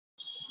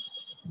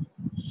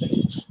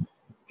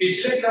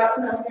पिछले क्लास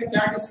में हमने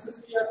क्या डिस्कस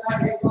किया था,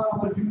 एक बार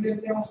ओवरव्यू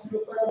लेते हैं उसके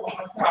ऊपर,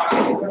 वहां से आगे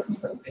की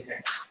तरफ चलते हैं,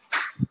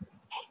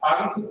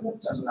 आगे की तरफ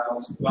चल रहा है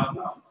उसके बाद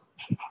ना।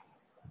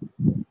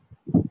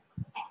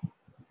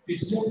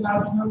 पिछले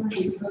क्लास में हमने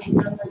डिस्कस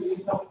किया था ये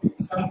था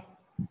फ्रिक्शन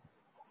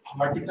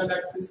वर्टिकल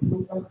एक्सिस के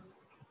ऊपर,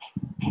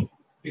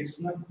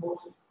 फ्रिक्शनल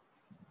फोर्स,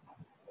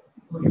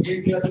 और ये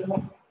क्या था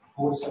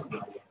फोर्स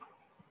अप्लाई।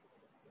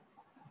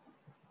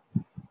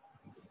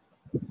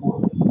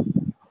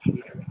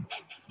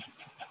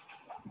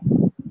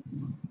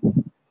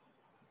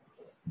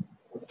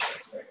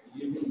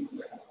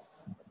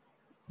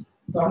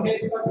 तो हमने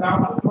इसका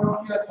ग्राफ ड्रॉ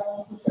किया था,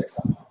 तो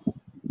कैसा था,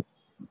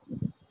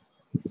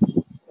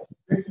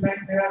 स्ट्रेट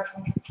लाइन गया था,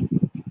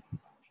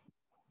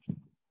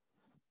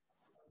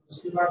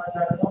 उसके बाद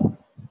क्या था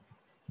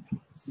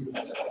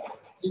सीधा चला।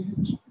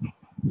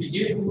 तो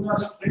ये पूरा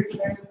स्ट्रेट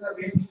लाइन का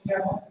रेंज क्या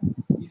है,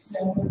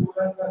 इससे हमने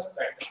बोला था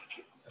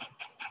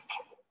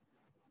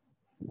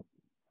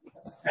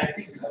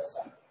स्टैटिक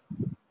घर्षण,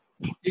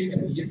 ठीक है,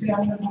 इसे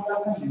हमने बोला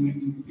था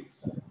लिमिटिंग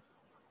फ्रिक्शन।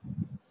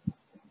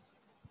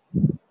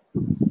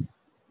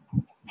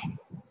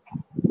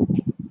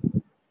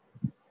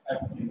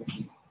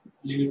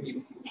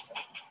 लिमिटिंग फ्रिक्शन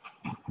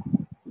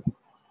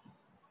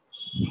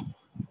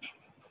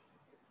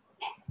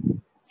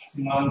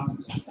सीमांत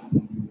घर्षण।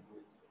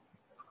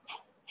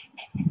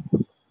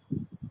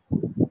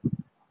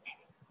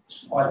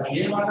 और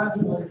ये वाला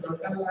जो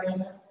हॉरिजॉन्टल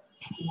लाइन है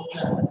वो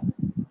क्या है,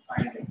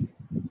 काइनेटिक।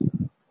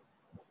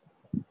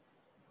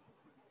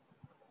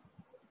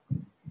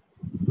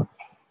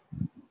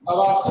 अब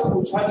आपसे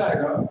पूछा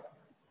जाएगा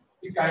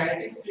कि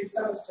काइनेटिक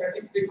फ्रिक्शन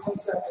स्टैटिक फ्रिक्शन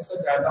से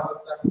हमेशा ज्यादा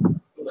होता है,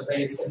 तो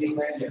बताइए सही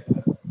है या गलत।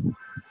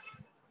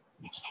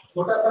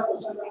 छोटा सा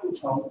क्वेश्चन मैं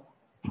पूछ रहा हूँ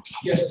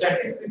कि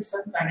स्टैटिक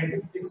फ्रिक्शन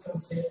काइनेटिक फ्रिक्शन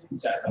से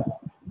ज्यादा है,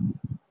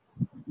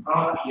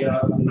 हाँ या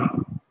ना।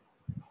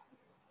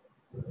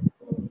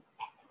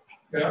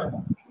 क्या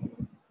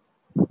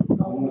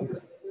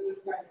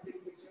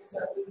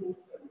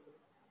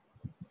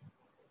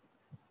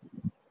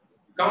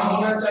कम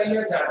होना चाहिए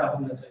या ज्यादा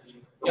होना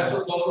चाहिए, या तो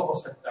दोनों हो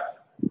सकता है।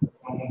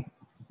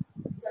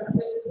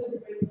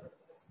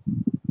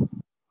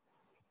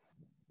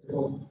 तो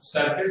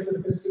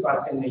सरफेस की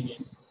बातें नहीं है,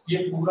 ये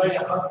पूरा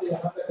यहाँ से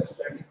यहाँ तक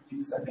स्टैटिक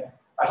फ्रिक्शन है।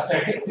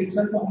 स्टैटिक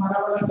फ्रिक्शन तो हमारा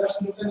वाला 10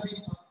 न्यूटन भी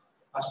था,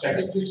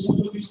 स्टैटिक फ्रिक्शन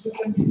तो 20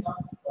 न्यूटन भी था,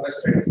 और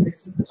स्टैटिक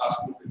फ्रिक्शन 50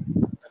 न्यूटन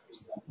था,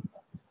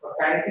 और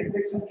काइनेटिक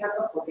फ्रिक्शन क्या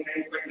था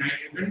 49.9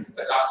 न्यूटन,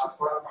 50 से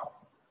थोड़ा कम।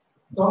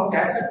 तो हम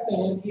कह सकते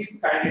हैं कि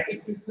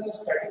काइनेटिक फ्रिक्शन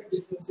स्टैटिक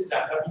फ्रिक्शन से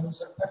ज्यादा भी हो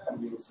सकता है, कम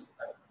भी हो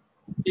सकता है,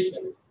 ठीक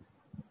है,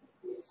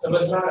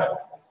 समझ में आ रहा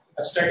है।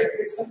 स्टैटिक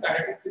फ्रिक्शन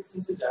काइनेटिक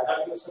फ्रिक्शन से ज्यादा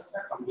भी हो सकता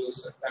है, कम भी हो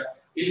सकता है।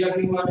 ये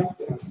लगने वाले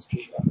ध्यान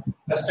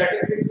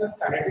स्टैटिक फ्रिक्शन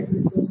काइनेटिक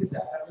फ्रिक्शन से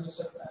ज्यादा भी हो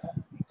सकता है,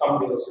 कम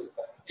भी हो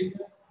सकता है, ठीक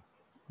है।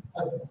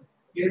 अब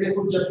ये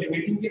देखो, जब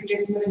लिमिटिंग के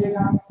केस में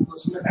रहेगा तो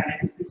उसमें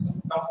काइनेटिक फ्रिक्शन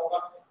कम होगा,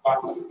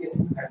 बाकी के केस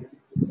में काइनेटिक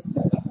फ्रिक्शन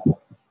ज्यादा होगा।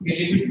 ये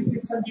लिमिटिंग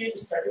फ्रिक्शन भी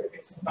स्टैटिक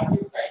फ्रिक्शन का ही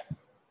टाइप है।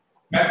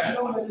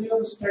 Maximum value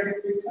of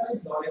static friction is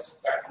known as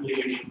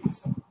limiting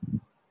friction,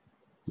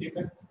 ठीक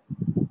है।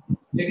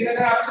 लेकिन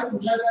अगर आपसे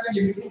पूछा जाए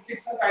लिमिटिंग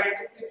फ्रिक्शन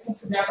काइनेटिक फ्रिक्शन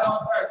से ज्यादा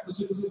होता है,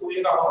 तो कुछ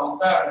बोलेगा हाँ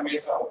होता है,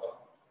 हमेशा होगा,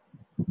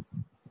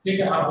 ठीक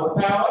है, हाँ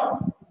होता है और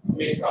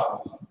हमेशा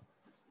होगा।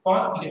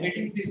 कौन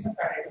लिमिटिंग फ्रिक्शन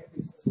काइनेटिक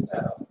फ्रिक्शन से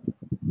ज्यादा होता है,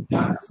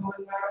 ध्यान से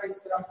समझना है।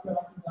 इस ग्राफ पे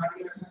आपको ध्यान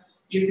रखना,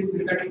 ये जो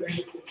थीटा की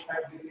वैल्यू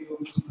 45 डिग्री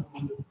होगी उसमें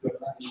हम लोग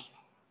करना है,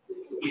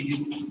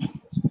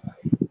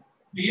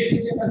 ये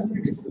चीजें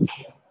हमने डिस्कस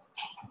किया,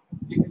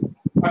 ठीक है।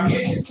 हम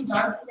ये चीज तो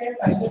जान चुके हैं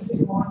पहले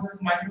से, वहां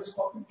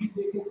माइक्रोस्कोपिक भी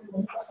देखे थे,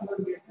 वहीं पर समझ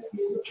गए थे कि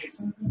ये जो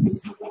फ्रिक्शन पे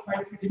किसके ऊपर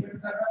फाइट पे डिपेंड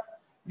कर रहा है,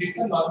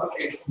 फ्रिक्शन नॉर्मल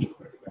फ्रिक्शन के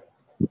ऊपर डिपेंड कर रहा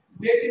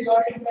है। ये चीज और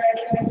एक ऐड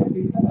करें कि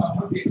फ्रिक्शन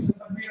नॉर्मल फ्रिक्शन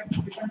पर भी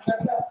डिपेंड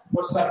करता है,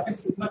 और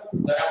सरफेस कितना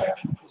खुरदरा है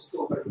उसके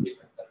ऊपर भी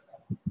डिपेंड करता है।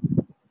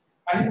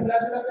 आगे मिला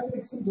जुला के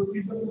फ्रिक्शन दो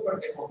चीजों के ऊपर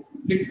देखो,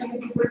 फ्रिक्शन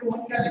इक्वल टू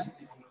हम क्या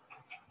लिखते हैं,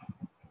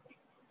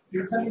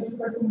 friction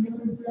equal to mu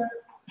into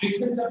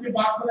friction जब भी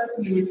बात करें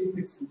तो लिमिटिंग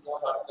फ्रिक्शन की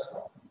बात कर रहा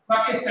हूं,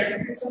 बाकी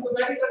स्टैटिक फ्रिक्शन तो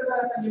वैरी करता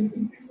है,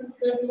 लिमिटिंग फ्रिक्शन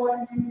की वैल्यू और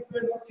म्यू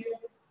इक्वल होती है,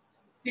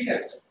 ठीक है।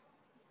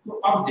 तो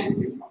अब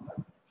देखते हैं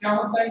क्या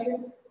होता है, ये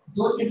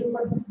दो चीजों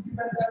पर डिपेंड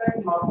कर रहा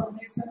है, normal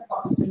friction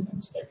coefficient of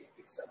static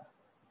friction,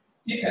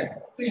 ठीक है।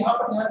 तो यहाँ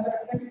पर ध्यान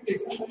रखना कि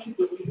फ्रिक्शन में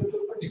दो चीजों के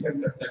ऊपर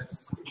डिपेंड करता है।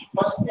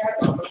 फर्स्ट क्या है,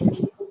 नॉर्मल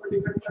फ्रिक्शन के ऊपर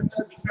डिपेंड करता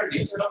है, दूसरा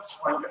नेचर ऑफ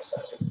कांटेक्ट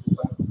सरफेस के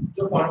ऊपर,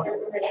 जो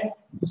कांटेक्ट में है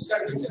उसका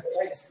नेचर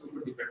क्या है इसके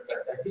ऊपर डिपेंड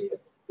करता है, ठीक है।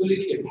 तो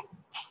लिखिए,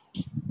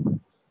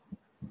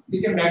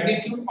 ठीक है,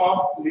 magnitude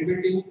of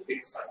limiting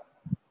friction,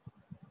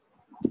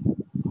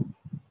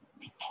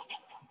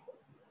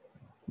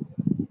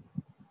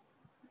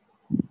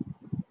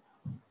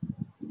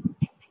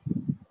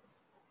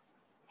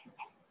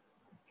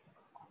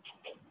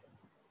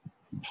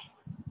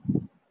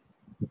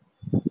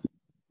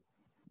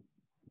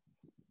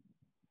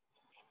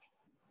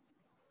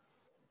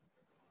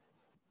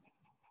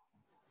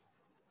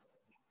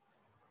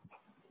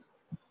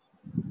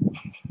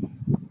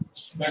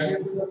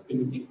 magnitude of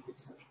limiting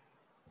friction.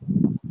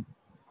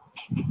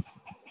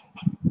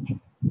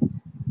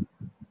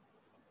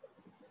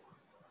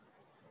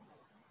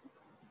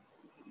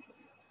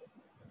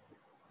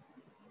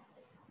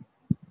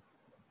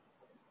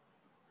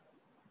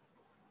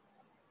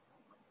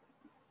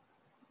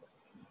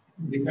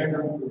 Depend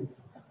on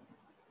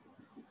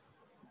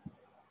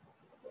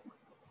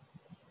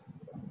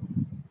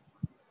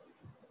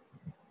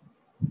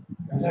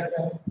पहला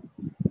क्या है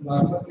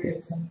नॉर्मल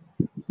रिएक्शन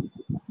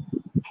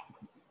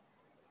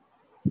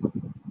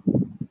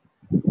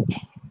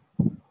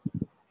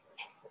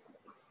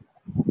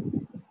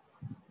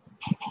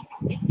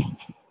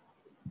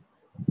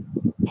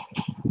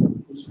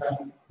दूसरा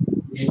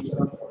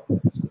nature of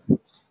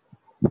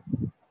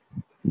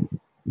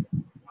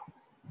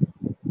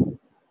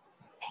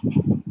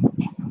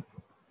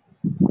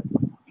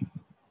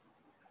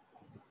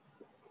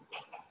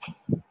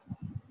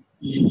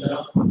nature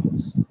of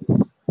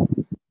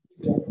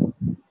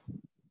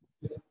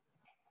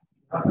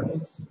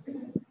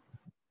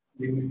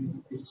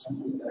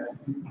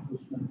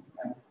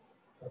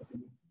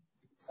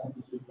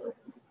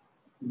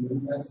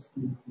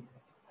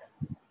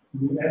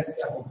US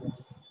क्या होगा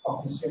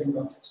ऑफिशियल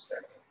वर्क्स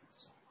स्ट्रेटजीज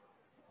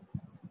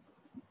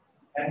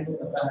एंड को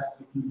पता है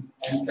कि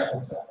एंड क्या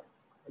होता है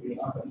तो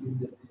यहाँ पर लिख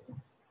देते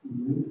हैं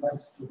न्यू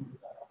वर्क्स जो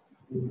होता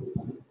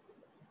है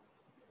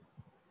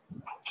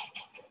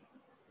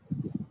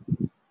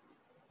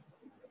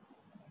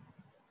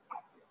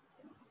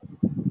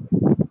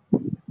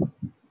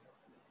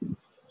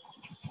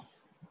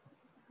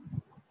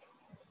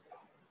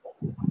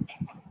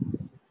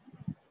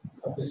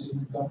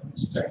ऑफिशियल का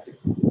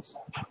स्ट्रेटजीज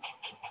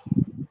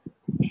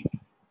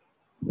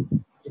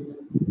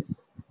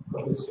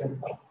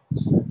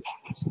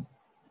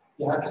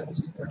यहाँ तक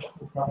किसी तरह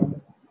का प्रॉब्लम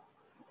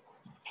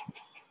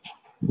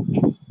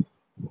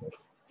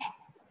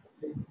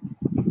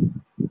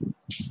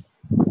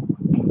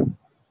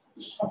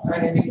अब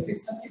काइनेटिक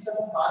फ्रिक्शन की जब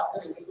हम बात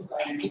करेंगे तो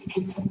काइनेटिक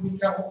फ्रिक्शन में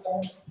क्या होता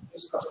है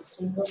इसका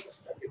फ्रिक्शन का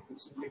static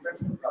friction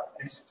depends on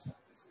roughness of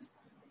surfaces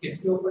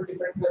किसके ऊपर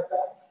डिपेंड करता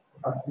है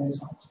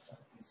roughness of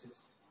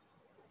surfaces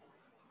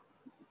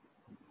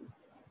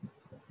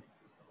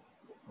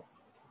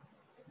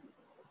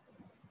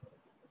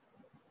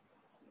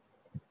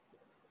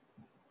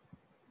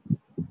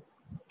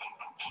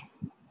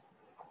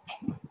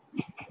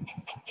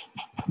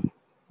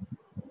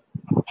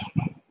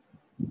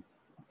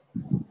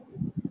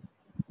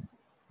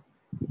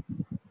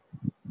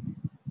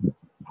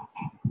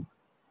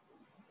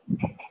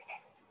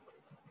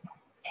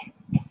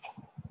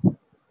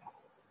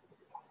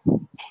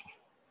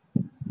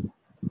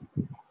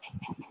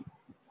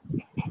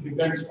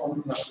depends on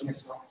the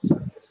roughness of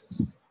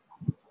surfaces.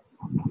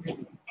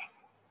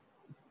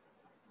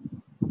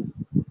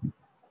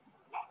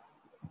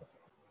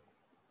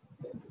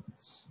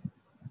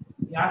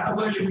 यहाँ पर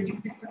कोई लिमिटिंग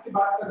फ्रिक्शन की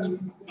बात कर रही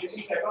हूँ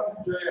लेकिन टाइप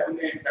ऑफ जो है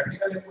हमने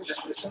प्रैक्टिकल एक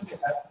इलस्ट्रेशन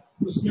देखा है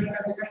उसमें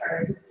मैंने देखा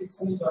kinetic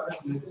friction is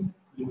always less than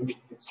limiting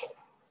friction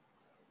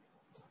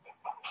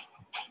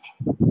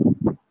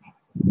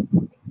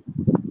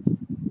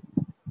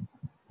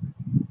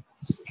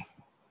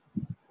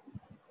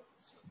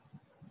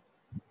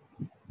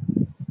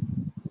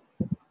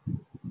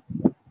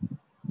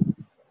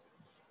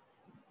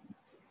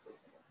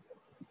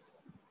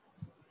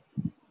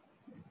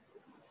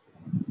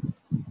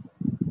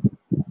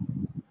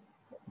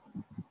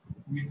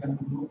we can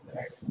prove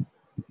that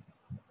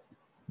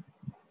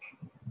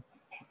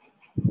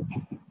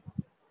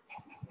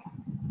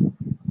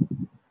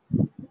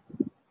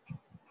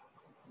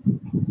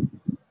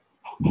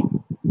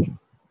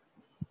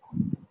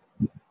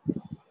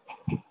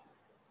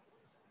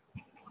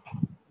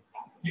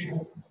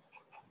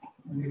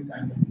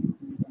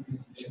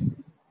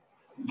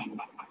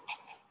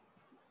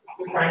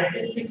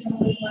kinetic friction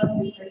में क्या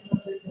डिफाइन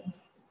करते हैं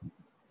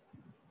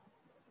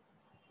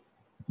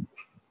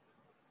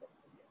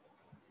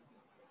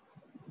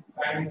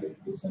काइनेटिक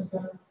फ्रिक्शन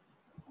का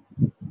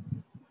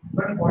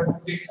but what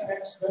friction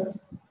explain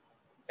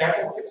type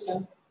of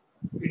friction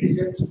it is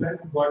explain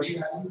body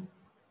having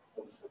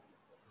motion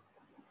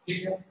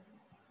ठीक है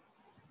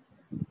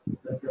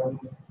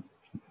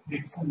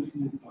फ्रिक्शन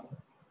लिखना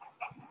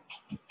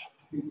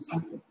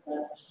friction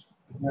acts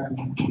when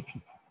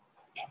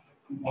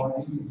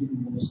body is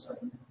in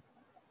motion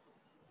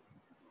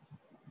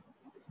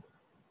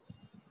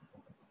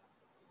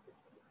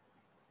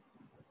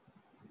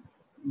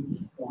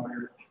is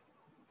called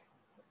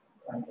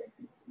kinetic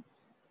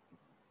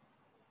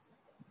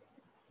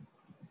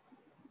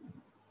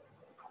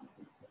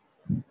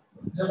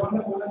जब हमने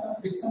बोला था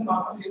फ्रिक्शन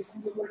नॉर्मल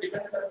रिएक्शन के ऊपर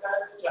डिपेंड करता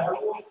है चाहे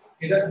वो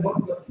इधर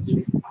नोट कर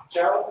लीजिए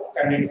चाहे वो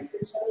काइनेटिक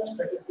फ्रिक्शन या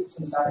स्टैटिक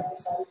फ्रिक्शन सारे के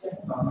सारे क्या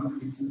है नॉर्मल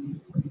फ्रिक्शन के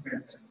ऊपर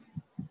डिपेंड करते हैं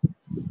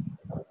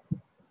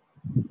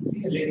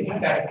लेकिन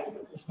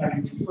डायरेक्टली उसका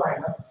नेगेटिव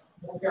आएगा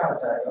वो क्या हो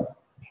जाएगा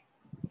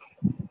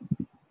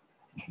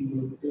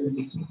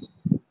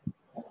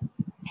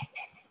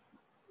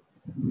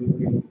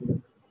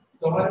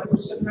तो हमारे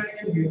क्वेश्चन में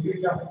ये न्यूट्री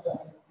क्या होता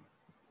है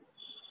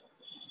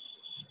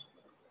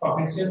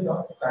coefficient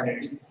of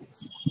kinetic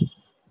friction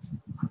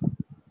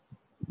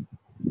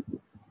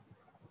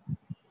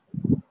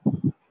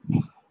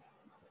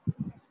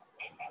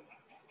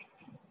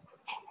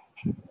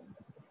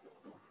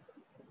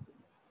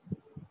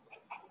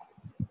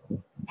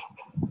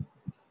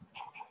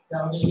क्या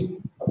होगी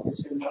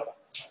coefficient of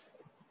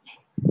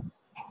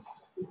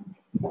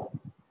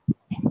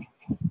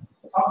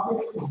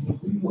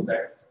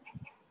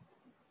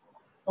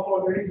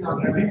ऑलरेडी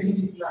जनरली नहीं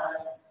निकला है,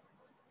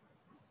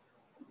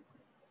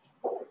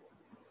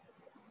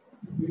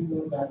 we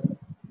know that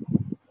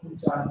हम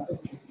जानते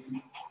हैं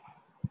कि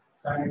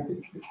kinetic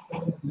friction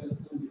is less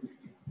than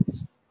unity,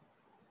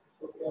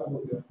 तो क्या हो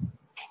गया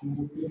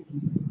nuclear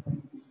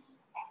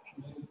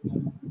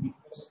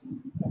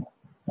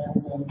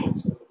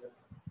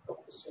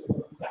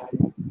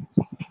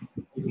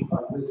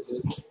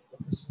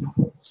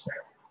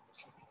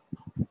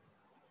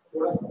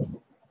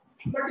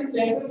but in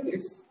general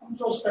case हम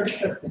जो स्टडी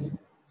करते हैं,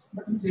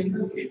 but in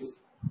general case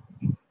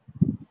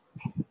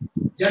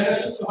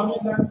generally जो हमें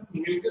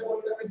न्यूक्लियर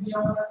बोल करके दिया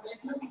हुआ रहता है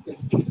ना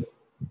कैसे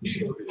ये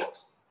हो गया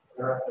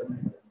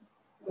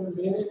तो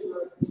मेरे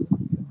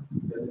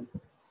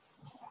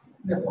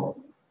देखो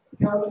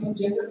क्या होता है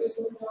जनरल केस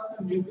में क्या होता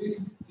है nuclear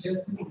less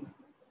than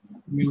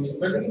mu,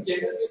 but in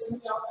general case में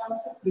क्या होता है हमें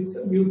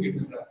फ्रिक्शन म्यू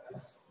गिवन रहता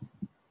है,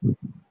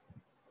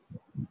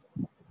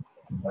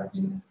 बट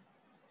इन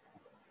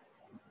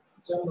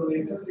जब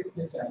रोटेटर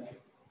लिखने चाहिए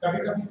कभी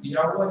कभी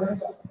दिया हुआ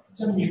रहेगा,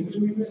 जब न्यूक्लियर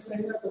मीडियस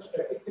रहेगा तो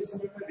स्टैटिक के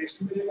समय में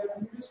रेस्ट मिलेगा तो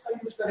मीडियस का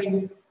यूज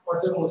करेंगे, और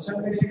जब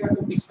मोशन में रहेगा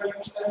तो किसका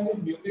यूज करेंगे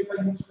न्यूक्लियर का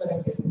यूज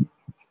करेंगे,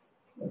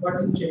 but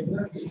in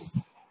general case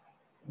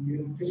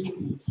nuclear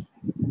is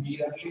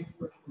nearly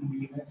equal to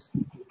medius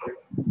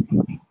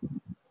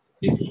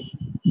ठीक है।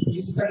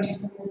 इस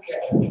कंडीशन में क्या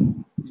है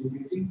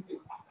limiting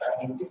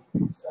kinetic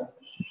friction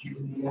is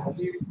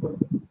nearly equal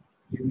to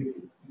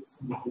limiting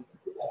friction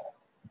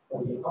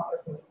और यहाँ पर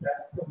जो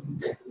ग्राफ को हम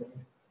देखते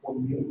हैं वो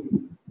म्यू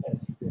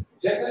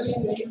जनरली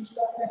नहीं यूज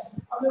करते हैं,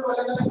 हमें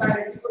अलग-अलग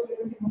काइनेटिक और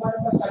लिमिटिंग हमारे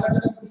पास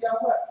अलग-अलग दिया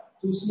हुआ है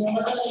तो उसमें हम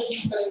अलग-अलग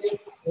यूज करेंगे,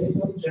 नहीं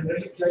तो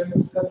जनरली क्या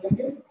यूज कर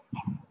लेंगे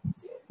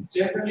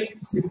generally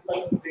simple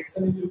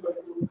friction is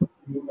equal to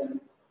mu का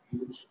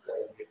यूज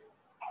करेंगे।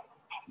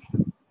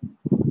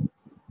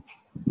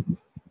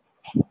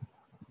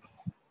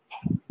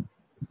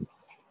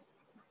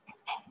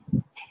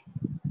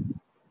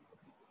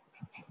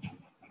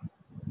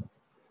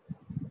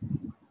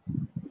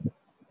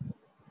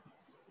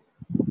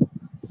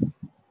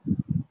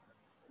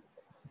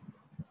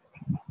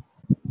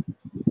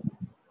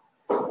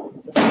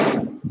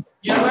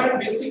 ये हमारे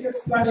बेसिक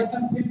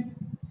एक्सप्लेनेशन थे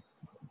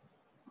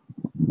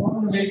और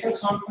हम लेकर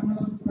सॉल्व करना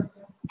शुरू करते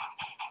हैं।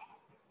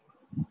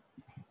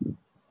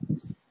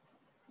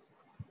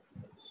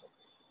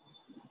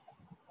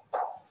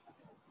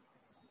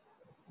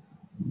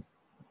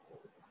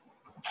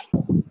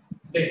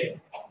 देखिए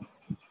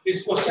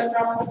इस क्वेश्चन का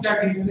आपको क्या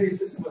गिवन है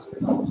इसे समझने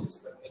की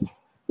कोशिश करते हैं।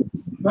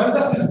 When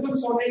the system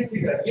shown in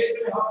figure, ये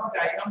जो यहाँ पर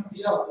डायग्राम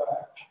दिया हुआ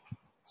है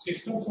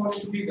system shown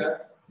in figure,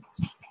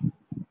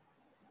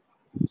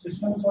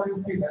 system solid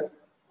figure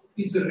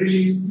is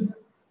released.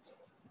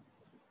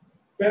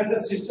 When the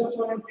system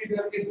solid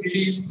figure is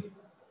released,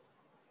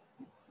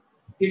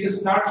 it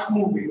starts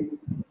moving.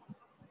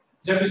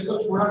 जब इसको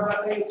छोड़ा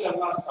जाता है ये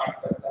चलना स्टार्ट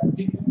करता है,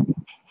 ठीक है।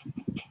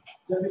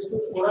 जब इसको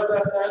छोड़ा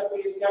जाता है तो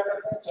ये क्या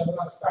करता है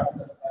चलना स्टार्ट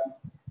करता है।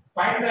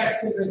 Find the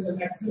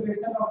acceleration,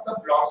 acceleration of the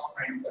blocks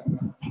find करना,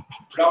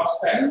 ब्लॉक्स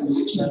का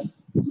एक्सीलरेशन।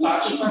 साथ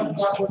ही साथ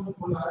क्या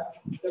बोला है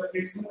द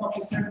फ्रिक्शन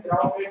कोएफिशिएंट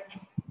ग्राउंड है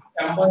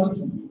m1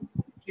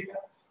 ठीक है।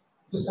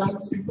 तो हम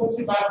सिंपल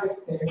सी बात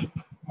देखते हैं,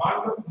 मान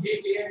लो ये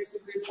a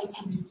एक्सीलरेशन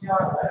से नीचे आ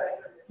रहा है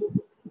तो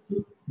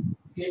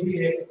ये भी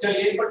है,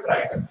 चलिए एक बार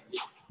ट्राई कर लीजिए।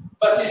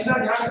 बस इतना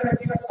ध्यान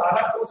रखिएगा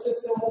सारा प्रोसेस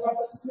से होगा,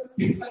 बस इसमें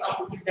फ्रिक्शन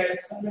अपोजिट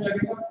डायरेक्शन में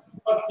लगेगा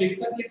और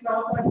फ्रिक्शन कितना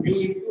होता है म्यू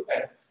इनटू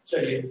टाइम।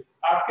 चलिए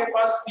आपके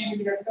पास 3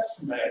 मिनट का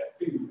समय है,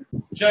 3 मिनट।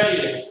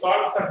 चलिए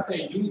सॉल्व करते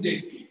हैं, यू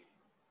देखिए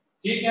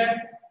ठीक है।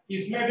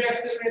 इसमें भी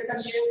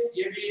एक्सीलरेशन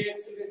ये भी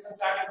एक्सीलरेशन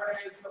से आगे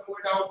बढ़ेगा, इसमें कोई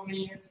डाउट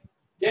नहीं है।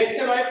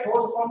 देखते भाई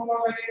फोर्स कौन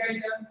कौन लगेगा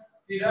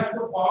इधर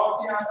तो बहुत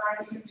ही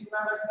आसानी से कितना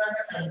लग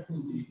जाएगा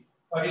m2g,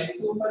 और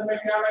इसके ऊपर में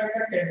क्या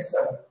लगेगा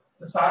टेंशन,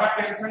 तो सारा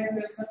टेंशन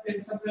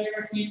टेंशन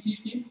रहेगा t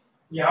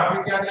यहाँ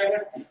पे क्या रहेगा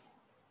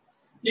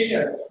ठीक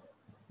है।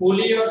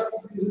 पुली और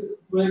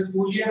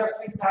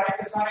स्प्रिंग सारे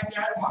के सारे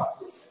क्या है मास,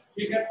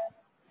 ठीक है।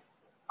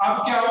 अब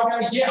क्या होगा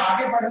ये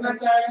आगे बढ़ना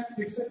चाहेगा,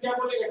 फ्रिक्शन क्या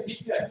बोलेगा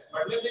ठीक है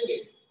बढ़ने देंगे,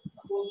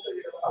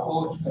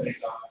 अपोज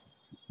करेगा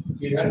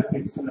इधर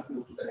फ्रिक्शन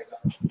अप्रोच करेगा,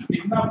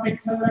 कितना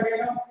फ्रिक्शन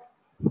लगेगा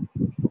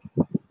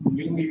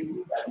म्यू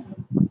इनटू टाइम।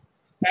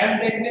 एम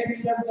देखने के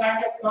लिए जब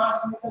जाएंगे 5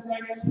 मीटर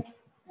लगेगा,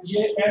 ये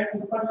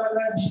एम ऊपर लग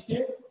रहा है नीचे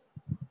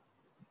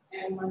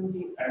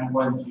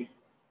m1g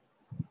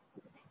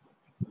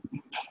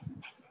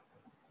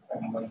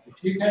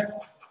ठीक है।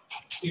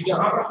 तो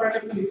यहाँ पर पहले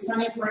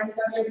फ्रिक्शन ही फाइंड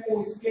कर लेते हैं,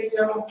 इसके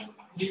लिए हम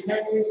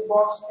लिखेंगे इस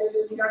बॉक्स के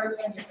लिए क्या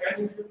लिखेंगे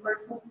n =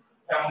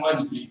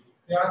 m1g,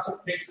 यहाँ से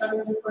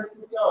फ्रिक्शन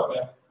क्या हो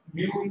गया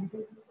mu into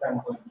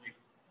m1g।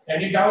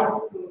 Any doubt?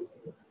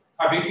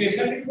 अब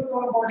इक्वेशन लिख दो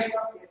दोनों बॉडी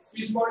का,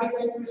 इस बॉडी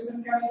का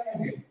इक्वेशन क्या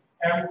लिखेंगे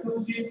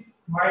m2g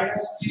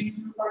minus t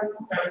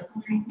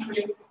m2 into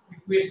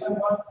equation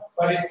 1,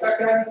 और इसका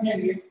क्या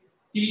लिखेंगे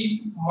t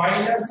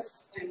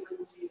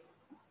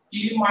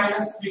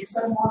माइनस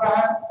फ्रिक्शन हो रहा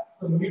है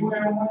तो mu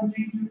m1g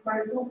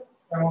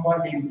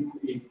m1 into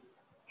a।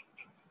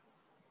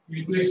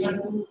 Equation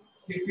 2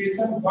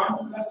 equation 1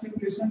 plus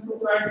equation 2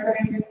 को ऐड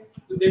करेंगे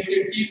तो देखिए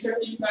t से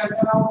t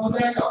कैंसिल आउट हो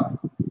जाएगा,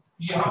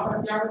 यहाँ पर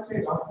क्या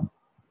बचेगा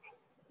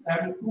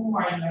m2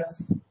 minus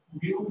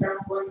mu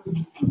m1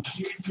 into g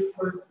is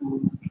equal to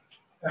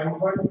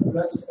m1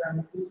 plus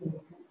m2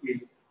 into a।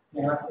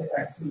 यहाँ से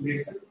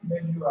एक्सीलरेशन की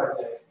वैल्यू आ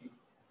जाएगी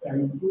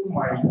m2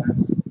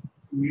 minus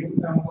mu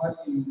m1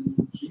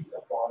 into g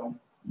upon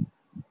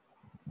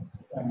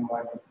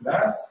m1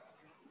 plus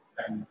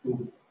m2।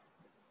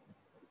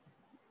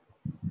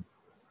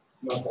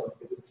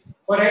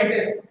 और राइट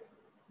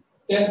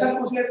टेंशन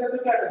पूछ लेते तो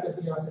क्या करते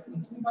थे, यहाँ से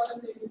टेंशन निकाल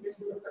लेते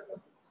हैं।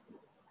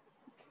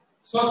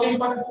 सो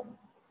सिंपल,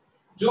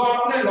 जो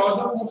आपने लॉज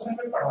ऑफ मोशन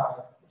में पढ़ा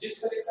है,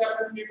 जिस तरह से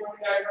आपने फ्री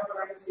बॉडी डायग्राम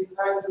बनाना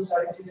सीखा है, जो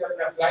सारी चीजें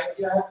आपने अप्लाई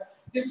किया है,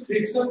 इस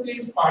फ्रिक्शन के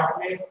इस पार्ट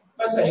में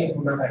बस सही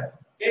होना है।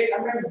 एक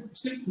हमें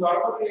सिर्फ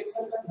नॉर्मल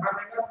रिएक्शन का ध्यान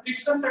रखना,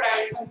 फ्रिक्शन का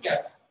डायरेक्शन क्या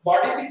है,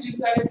 बॉडी की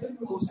जिस डायरेक्शन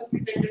में मोशन की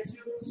टेंडेंसी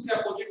है उसके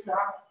अपोजिट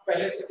यहाँ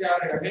पहले से क्या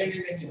रहेगा,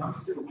 नहीं हम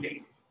इससे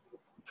रुकेंगे,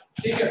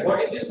 ठीक है।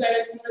 बॉडी जिस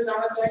डायरेक्शन में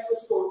जाना चाहेगी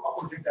उसको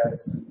अपोजिट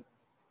डायरेक्शन,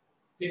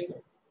 ठीक है।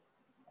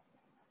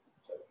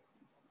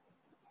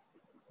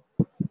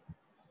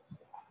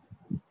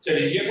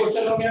 चलिए ये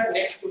क्वेश्चन हो गया,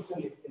 नेक्स्ट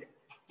क्वेश्चन लिखते हैं।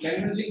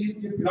 जनरली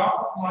ये block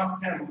of mass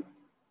m,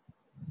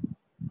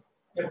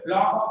 a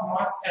block of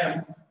mass m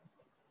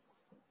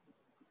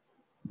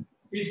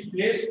is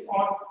placed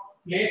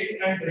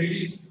and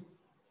released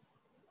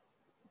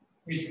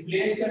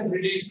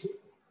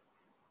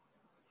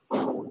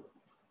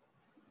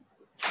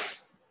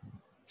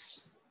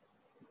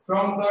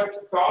from the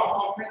top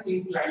of an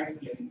inclined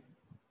plane.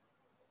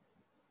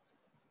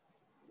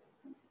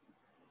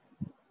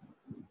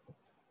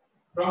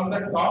 From the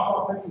top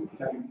of an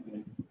inclined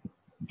plane.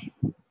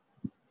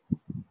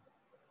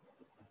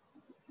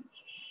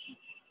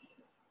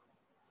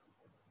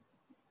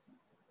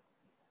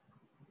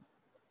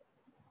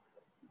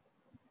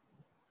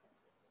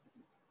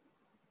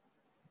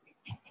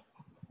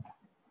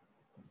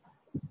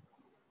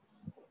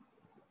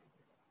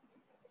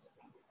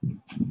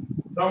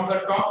 From the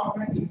top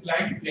of an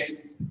inclined plane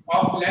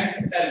of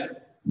length L.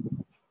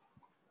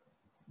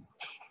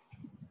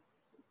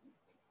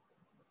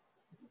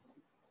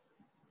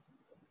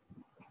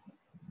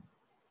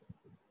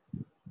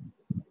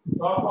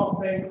 Top of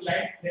the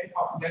inclined plane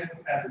of length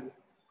L,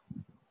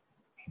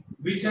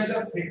 which has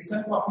a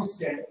friction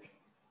coefficient,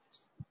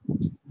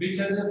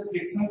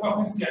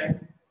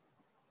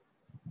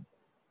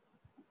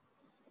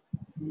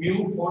 mu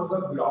for the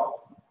block.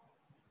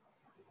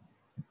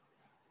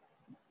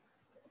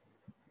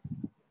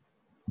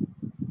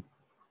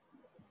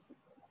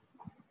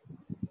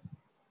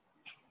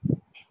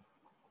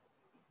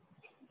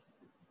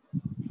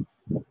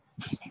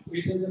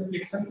 Which is the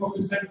friction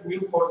coefficient mu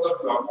for the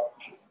block.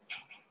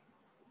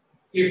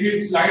 If it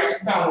slides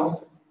down,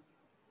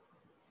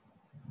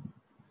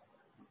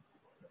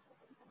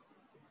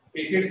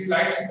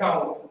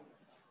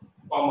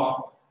 comma,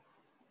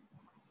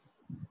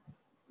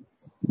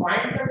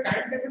 find the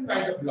time taken by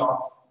the block.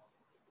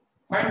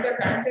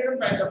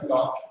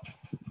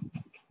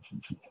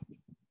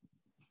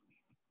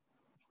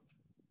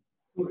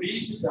 To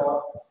reach the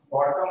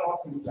bottom of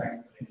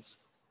inclined plane.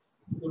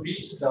 To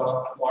reach the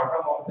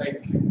bottom of the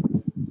inclined plane.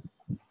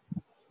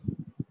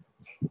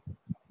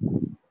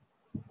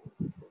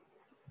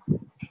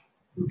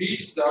 To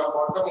reach the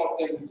bottom of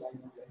the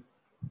inclined plane.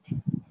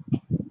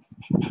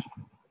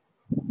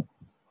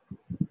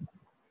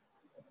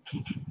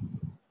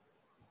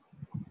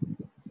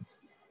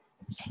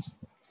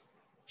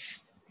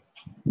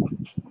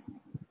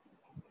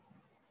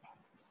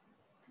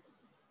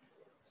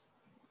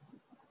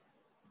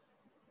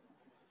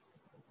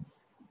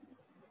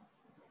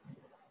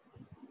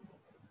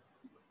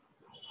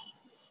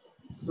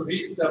 To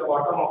reach the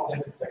bottom of the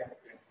inclined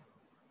plane.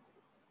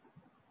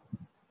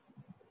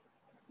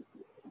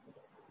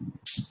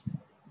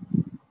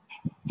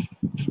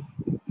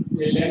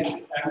 ये length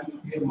m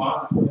ये मान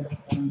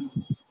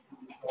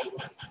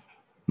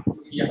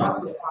यहाँ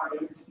से आगे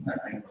कितना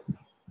time,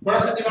 थोड़ा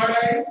सा दिमाग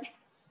लगाइए।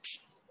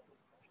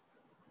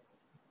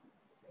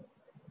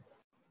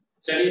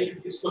 चलिए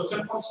इस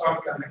क्वेश्चन को सॉल्व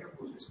करने की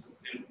कोशिश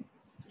करते हैं।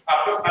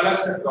 आप लोग अलग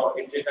से ड्रॉ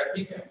कीजिएगा,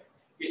 ठीक है,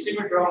 इसी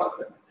में ड्रॉ मत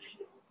करना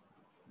चाहिए।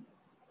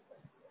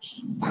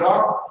 ड्रॉ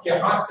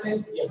यहाँ से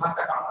यहाँ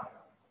तक आना है,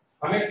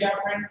 हमें क्या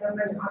फाइंड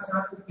करना है, यहाँ से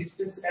यहाँ तक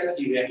डिस्टेंस l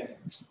गिवन है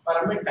और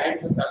हमें टाइम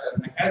पता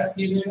करना है, s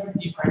गिवन है,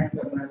 d फाइंड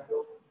करना है, तो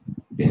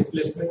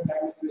displacement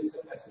time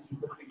equation s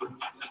equal to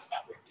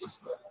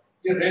v+v²।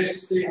 ये रेस्ट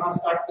से यहाँ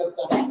स्टार्ट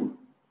करता है,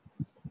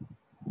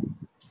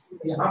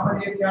 यहाँ पर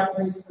ये क्या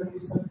है, इस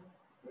कंडीशन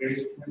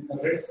रेस्ट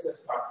से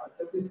स्टार्ट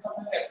करते हैं, तो इसका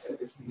पहले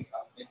एक्सेलरेशन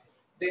निकालते हैं।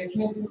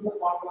 देखिए इसमें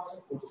कौन-कौन से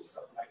फोर्सेस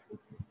अप्लाई होते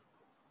हैं।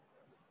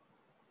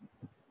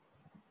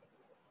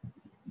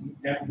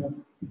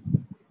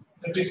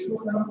 जब इसको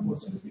हम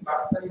फोर्सेस की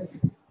बात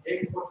करेंगे,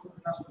 एक फोर्स को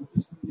बिना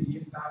सोचे समझे ये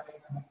कहा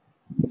लेना है,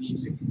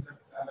 नीचे की तरफ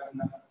क्या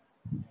लगना है,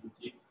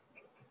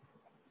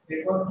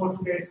 एक और फोर्स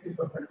के इसके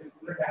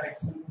परपेंडिकुलर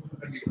डायरेक्शन में जो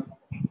लगेगा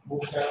वो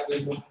क्या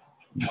लगेगा,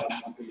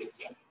 नॉर्मल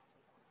डायरेक्शन।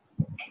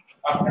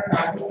 अपना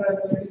टारगेट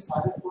रहता है कि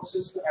सारे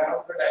फोर्सेस को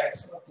around the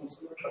direction of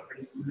motion में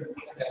perpendicular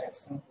to the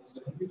direction of motion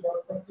भी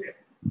सॉल्व करते हैं।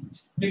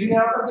 लेकिन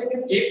यहाँ पर देखें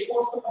एक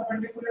फोर्स तो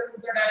perpendicular to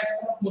the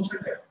direction of motion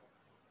है,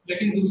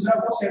 लेकिन दूसरा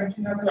फोर्स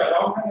एमजी ना तो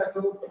अराउंड है ना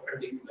तो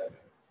परपेंडिकुलर है,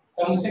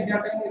 तो हम इसे क्या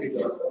करेंगे,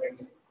 रिजॉल्व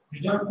करेंगे।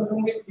 रिजॉल्व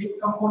करेंगे एक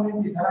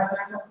कंपोनेंट इधर आ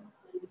जाएगा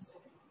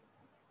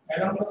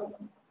अराउंड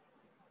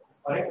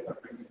और एक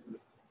परपेंडिकुलर,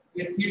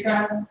 ये थीटा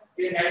है,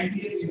 ये 90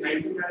 है, ये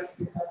 90 माइनस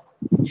थीटा,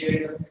 ये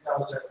थीटा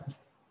हो जाएगा।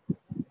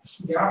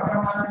 यहाँ पर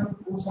हमारा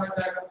फोर्स आ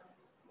जाएगा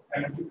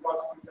mg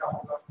cos थीटा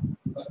होगा,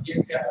 और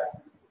ये क्या है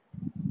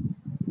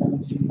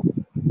mg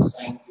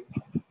sin थीटा।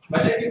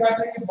 मजे की बात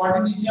है कि बॉडी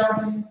नीचे आ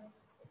रही है,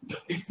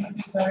 फ्रिक्शन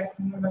किस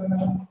डायरेक्शन में लगना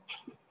है,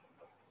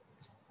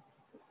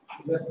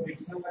 इधर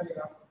फ्रिक्शन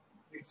लगेगा,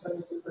 friction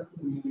equal to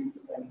v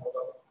into time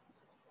होगा,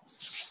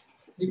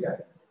 ठीक है,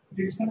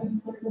 friction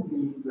equal to v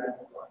into time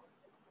होगा,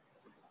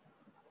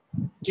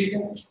 ठीक है।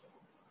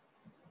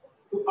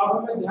 तो अब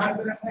हमें ध्यान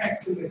में रखना है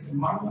एक्सीलरेशन,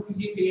 मान लो कि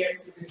ये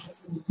एक्सीलरेशन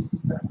से नीचे की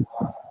तरफ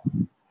आ रहा है,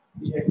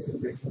 ये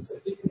एक्सीलरेशन से,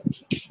 ठीक है।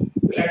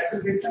 तो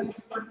एक्सीलरेशन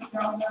इक्वल टू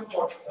क्या होगा,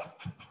 बॉडी का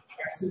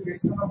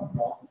acceleration of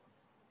block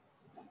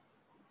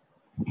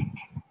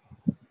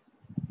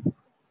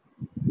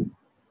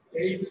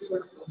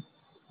equal to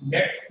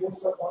net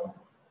force upon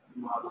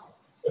mass.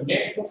 तो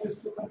नेट फोर्स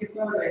इसके ऊपर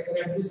कितना रहेगा,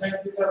 mg sin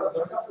थीटा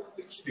उधर का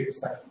फिक्स्ड है,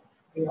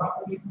 तो यहां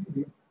पर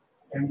लिखेंगे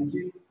mg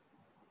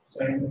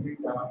sin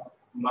theta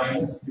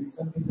minus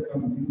friction की जगह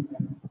म्यू है।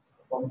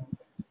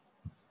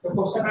 तो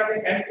क्वेश्चन आगे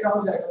n क्या हो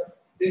जाएगा,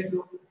 देख लो,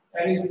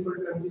 n is equal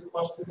to mg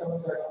cos theta हो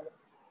जाएगा,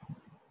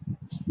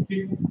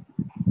 ठीक,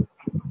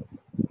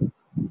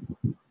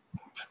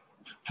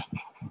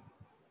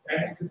 n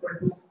is equal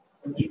to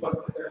mg cos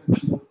theta,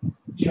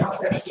 यहां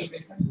से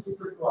एक्सीलरेशन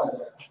इक्वल टू आ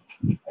जाएगा,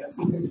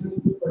 acceleration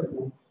equal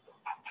to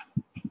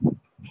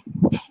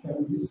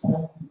mg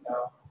sin theta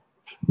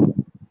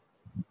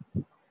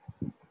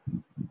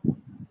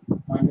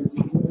minus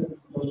mu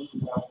equal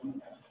to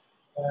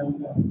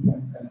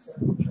and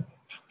cancel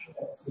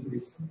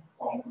acceleration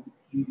from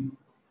v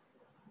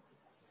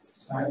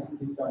sin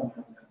theta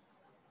minus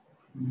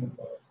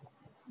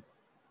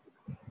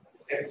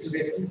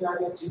acceleration क्या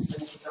है, g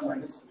sin theta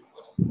minus v।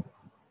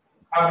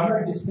 अब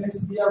हमें distance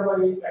दिया हुआ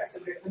है,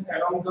 एक्सेलरेशन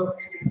अराउंड द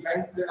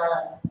इंक्लाइन दे रहा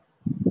है,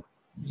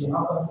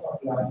 यहाँ पर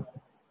अप्लाई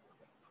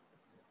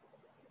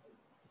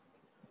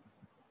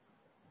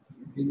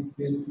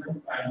डिस्प्लेसमेंट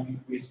टाइम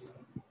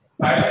इक्वेशन,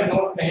 पहले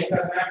नोट नहीं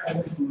करना है,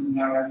 पहले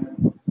समझना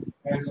है।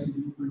 S is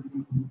equal to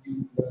T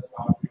plus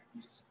R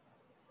degrees.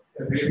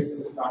 The race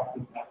start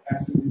with that.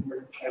 S is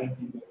equal to L T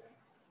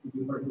is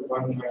equal to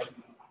 1 by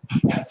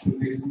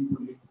acceleration to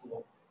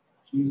equal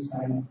G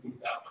sin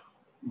theta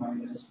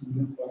minus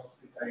mu cos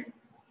theta into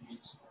T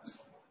square.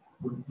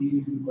 So T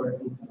is equal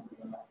to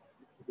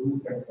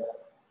root under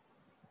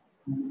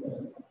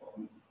 2L upon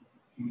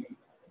G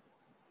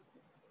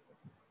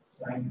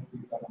sin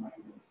theta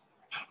minus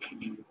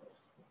mu cos.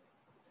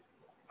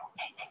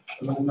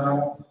 समझना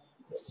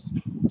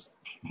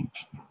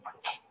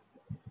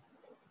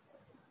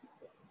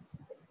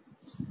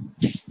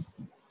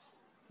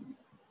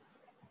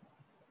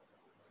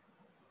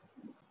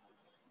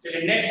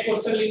चलिए next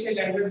question लिखिए,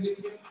 language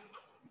लिखिए,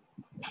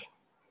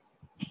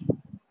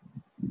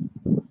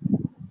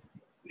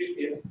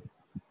 लिखिए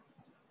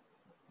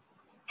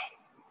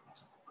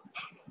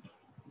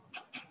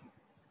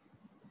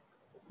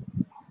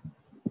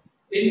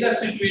in the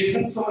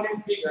situation shown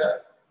in figure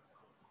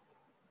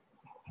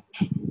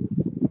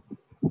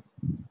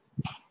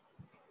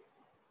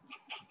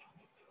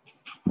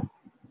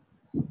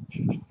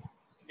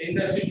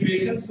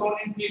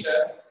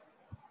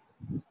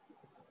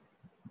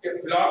a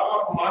block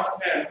of mass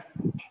m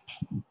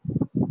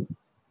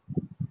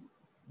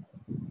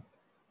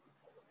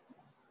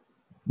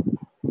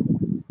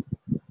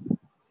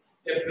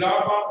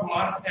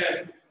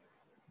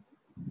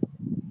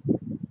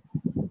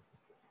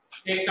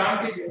एक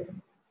काम कीजिए,